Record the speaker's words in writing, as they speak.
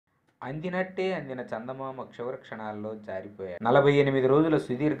అందినట్టే అందిన చందమామ చివరి క్షణాల్లో జారిపోయాయి. 48 రోజుల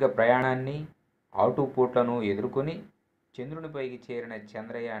సుదీర్ఘ ప్రయాణాన్ని, ఆటుపోట్లను ఎదుర్కొని చంద్రునిపైకి చేరిన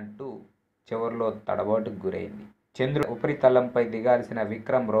చంద్రయాన్-2 చివర్లో తడబాటుకు గురైంది. చంద్రుని ఉపరితలంపై దిగాల్సిన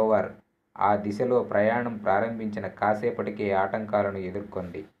విక్రమ్ రోవర్ ఆ దిశలో ప్రయాణం ప్రారంభించిన కాసేపటికే ఆటంకాలను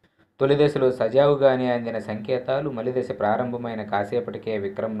ఎదుర్కొంది. తొలి దశలో సజావుగానే అందిన సంకేతాలు మలిదశ ప్రారంభమైన కాసేపటికే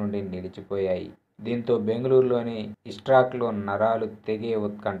విక్రమ్ నుండి నిలిచిపోయాయి. దీంతో బెంగళూరులోని ఇస్ట్రాక్లో నరాలు తెగే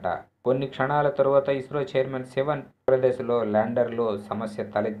ఉత్కంఠ. కొన్ని క్షణాల తరువాత ఇస్రో చైర్మన్ శివన్ చివరిదశలో ల్యాండర్లో సమస్య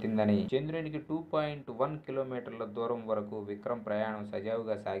తలెత్తిందని, చంద్రునికి 2.1 కిలోమీటర్ల దూరం వరకు విక్రమ్ ప్రయాణం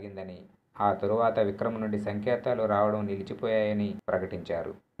సజావుగా సాగిందని, ఆ తరువాత విక్రమ్ నుండి సంకేతాలు రావడం నిలిచిపోయాయని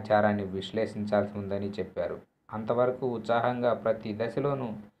ప్రకటించారు. సమాచారాన్ని విశ్లేషించాల్సి ఉందని చెప్పారు. అంతవరకు ఉత్సాహంగా ప్రతి దశలోనూ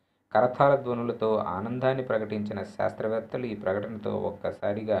కరతాళ ధ్వనులతో ఆనందాన్ని ప్రకటించిన శాస్త్రవేత్తలు ఈ ప్రకటనతో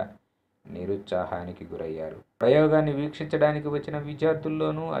ఒక్కసారిగా నిరుత్సాహానికి గురయ్యారు. ప్రయోగాన్ని వీక్షించడానికి వచ్చిన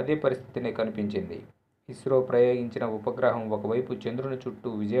విద్యార్థుల్లోనూ అదే పరిస్థితినే కనిపించింది. ఇస్రో ప్రయోగించిన ఉపగ్రహం ఒకవైపు చంద్రుని చుట్టూ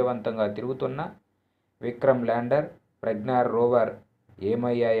విజయవంతంగా తిరుగుతున్న విక్రమ్ ల్యాండర్, ప్రజ్ఞాన్ రోవర్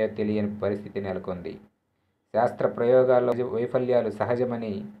ఏమయ్యాయో తెలియని పరిస్థితి నెలకొంది. శాస్త్ర ప్రయోగాల్లో వైఫల్యాలు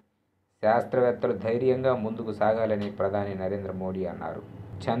సహజమని, శాస్త్రవేత్తలు ధైర్యంగా ముందుకు సాగాలని ప్రధాని నరేంద్ర మోడీ అన్నారు.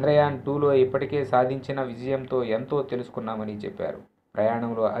 చంద్రయాన్-2లో ఇప్పటికే సాధించిన విజయంతో ఎంతో తెలుసుకున్నామని చెప్పారు.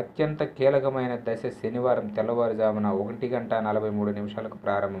 ప్రయాణంలో అత్యంత కీలకమైన దశ శనివారం తెల్లవారుజామున 1:43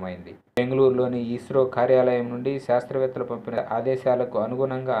 ప్రారంభమైంది. బెంగళూరులోని ఇస్రో కార్యాలయం నుండి శాస్త్రవేత్తలు పంపిన ఆదేశాలకు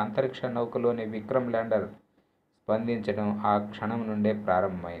అనుగుణంగా అంతరిక్ష నౌకలోని విక్రమ్ ల్యాండర్ స్పందించడం ఆ క్షణం నుండే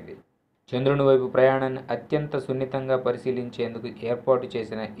ప్రారంభమైంది. చంద్రుని వైపు ప్రయాణాన్ని అత్యంత సున్నితంగా పరిశీలించేందుకు ఏర్పాటు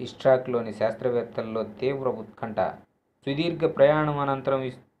చేసిన ఇస్ట్రాక్లోని శాస్త్రవేత్తల్లో తీవ్ర ఉత్కంఠ. సుదీర్ఘ ప్రయాణం అనంతరం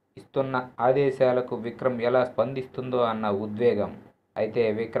ఇస్తున్న ఆదేశాలకు విక్రమ్ ఎలా స్పందిస్తుందో అన్న ఉద్వేగం. అయితే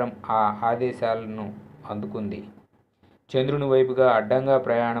విక్రమ్ ఆ ఆదేశాలను అందుకుంది. చంద్రుని వైపుగా అడ్డంగా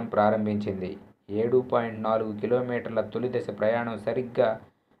ప్రయాణం ప్రారంభించింది. 7.4 కిలోమీటర్ల తొలి దశ ప్రయాణం సరిగ్గా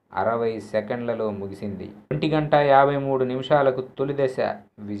 60 సెకండ్లలో ముగిసింది. 1:53 తొలి దశ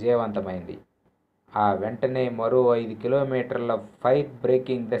విజయవంతమైంది. ఆ వెంటనే మరో 5 కిలోమీటర్ల ఫైర్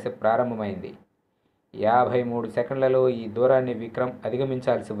బ్రేకింగ్ దశ ప్రారంభమైంది. 53 సెకండ్లలో ఈ దూరాన్ని విక్రమ్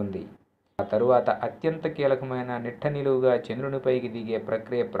అధిగమించాల్సి ఉంది. ఆ తరువాత అత్యంత కీలకమైన నిట్టనిలువుగా చంద్రునిపైకి దిగే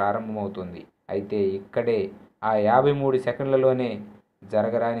ప్రక్రియ ప్రారంభమవుతుంది. అయితే ఇక్కడే ఆ 53 సెకండ్లలోనే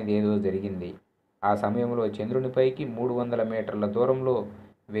జరగరానిదేదో జరిగింది. ఆ సమయంలో చంద్రునిపైకి 300 మీటర్ల దూరంలో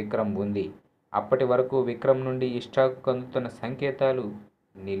విక్రమ్ ఉంది. అప్పటి వరకు విక్రమ్ నుండి ఇస్ట్రాకు అందుతున్న సంకేతాలు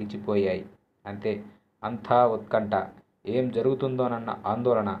నిలిచిపోయాయి. అంతే, అంతా ఉత్కంఠ. ఏం జరుగుతుందోనన్న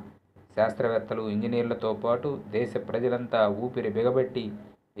ఆందోళన. శాస్త్రవేత్తలు, ఇంజనీర్లతో పాటు దేశ ప్రజలంతా ఊపిరి బిగబట్టి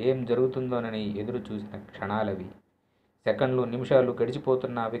ఏం జరుగుతుందోనని ఎదురు చూసిన క్షణాలవి. సెకండ్లు, నిమిషాలు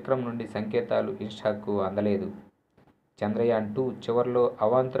గడిచిపోతున్న విక్రమ్ నుండి సంకేతాలు ఇస్ట్రాకు అందలేదు. చంద్రయాన్-2 చివర్లో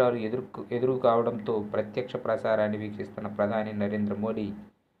అవాంతరాలు ఎదురు కావడంతో ప్రత్యక్ష ప్రసారాన్ని వీక్షిస్తున్న ప్రధాని నరేంద్ర మోడీ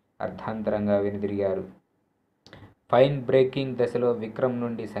అర్ధాంతరంగా వెనుదిరిగారు. ఫైన్ బ్రేకింగ్ దశలో విక్రమ్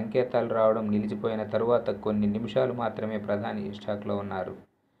నుండి సంకేతాలు రావడం నిలిచిపోయిన తరువాత కొన్ని నిమిషాలు మాత్రమే ప్రధాని ఇస్ట్రాక్లో ఉన్నారు.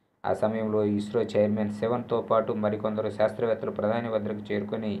 ఆ సమయంలో ఇస్రో చైర్మన్ శివన్తో పాటు మరికొందరు శాస్త్రవేత్తలు ప్రధాని వద్దకు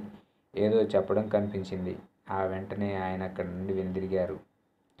చేరుకొని ఏదో చెప్పడం కనిపించింది. ఆ వెంటనే ఆయన అక్కడి నుండి వెనుదిరిగారు.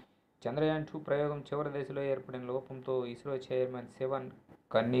 చంద్రయాన్-2 ప్రయోగం చివరి దశలో ఏర్పడిన లోపంతో ఇస్రో చైర్మన్ శివన్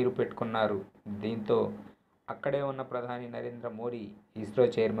కన్నీరు పెట్టుకున్నారు. దీంతో అక్కడే ఉన్న ప్రధాని నరేంద్ర మోడీ ఇస్రో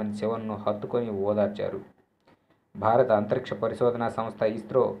చైర్మన్ శివన్ను హత్తుకొని ఓదార్చారు. భారత అంతరిక్ష పరిశోధనా సంస్థ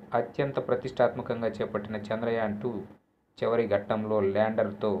ఇస్రో అత్యంత ప్రతిష్టాత్మకంగా చేపట్టిన చంద్రయాన్-2 చివరి ఘట్టంలో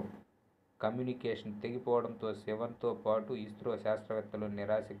ల్యాండర్తో కమ్యూనికేషన్ తెగిపోవడంతో శివన్తో పాటు ఇస్రో శాస్త్రవేత్తలు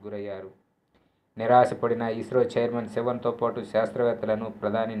నిరాశకు గురయ్యారు. నిరాశపడిన ఇస్రో చైర్మన్ శివన్తో పాటు శాస్త్రవేత్తలను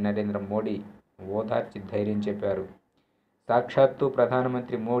ప్రధాని నరేంద్ర మోడీ ఓదార్చి ధైర్యం చెప్పారు. సాక్షాత్తు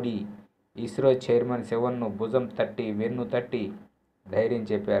ప్రధానమంత్రి మోడీ ఇస్రో చైర్మన్ శివన్ను భుజం తట్టి, వెన్ను తట్టి ధైర్యం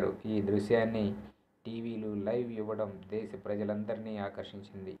చెప్పారు. ఈ దృశ్యాన్ని టీవీలు లైవ్ ఇవ్వడం దేశ ప్రజలందరినీ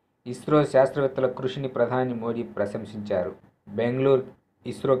ఆకర్షించింది. ఇస్రో శాస్త్రవేత్తల కృషిని ప్రధాని మోడీ ప్రశంసించారు. బెంగళూరు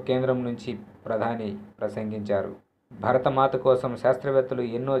ఇస్రో కేంద్రం నుంచి ప్రధాని ప్రసంగించారు. భరతమాత కోసం శాస్త్రవేత్తలు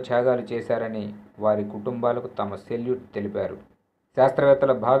ఎన్నో త్యాగాలు చేశారని, వారి కుటుంబాలకు తమ సెల్యూట్ తెలిపారు.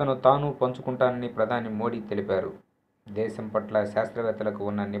 శాస్త్రవేత్తల బాధను తాను పంచుకుంటానని ప్రధాని మోడీ తెలిపారు. దేశం పట్ల శాస్త్రవేత్తలకు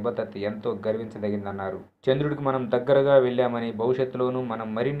ఉన్న నిబద్ధత ఎంతో గర్వించదగిందన్నారు. చంద్రుడికి మనం దగ్గరగా వెళ్ళామని, భవిష్యత్తులోనూ మనం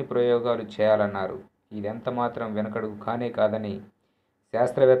మరిన్ని ప్రయోగాలు చేయాలన్నారు. ఇదెంత మాత్రం వెనకడుగు కానే కాదని,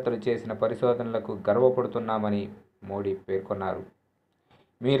 శాస్త్రవేత్తలు చేసిన పరిశోధనలకు గర్వపడుతున్నామని మోడీ పేర్కొన్నారు.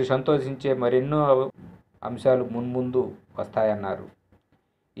 మీరు సంతోషించే మరెన్నో అంశాలు మున్ముందు వస్తాయన్నారు.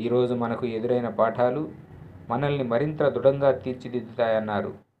 ఈరోజు మనకు ఎదురైన పాఠాలు మనల్ని మరింత దృఢంగా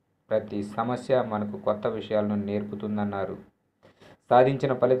తీర్చిదిద్దుతాయన్నారు. ప్రతి సమస్య మనకు కొత్త విషయాలను నేర్పుతుందన్నారు.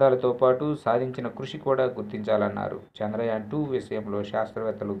 సాధించిన ఫలితాలతో పాటు సాధించిన కృషి కూడా గుర్తించాలన్నారు. చంద్రయాన్ 2 విషయంలో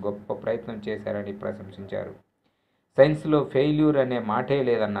శాస్త్రవేత్తలు గొప్ప ప్రయత్నం చేశారని ప్రశంసించారు. సైన్స్లో ఫెయిల్యూర్ అనే మాటే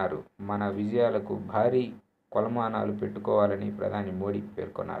లేదన్నారు. మన విజయాలకు భారీ కొలమానాలు పెట్టుకోవాలని ప్రధాని మోడీ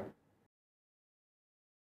పేర్కొన్నారు.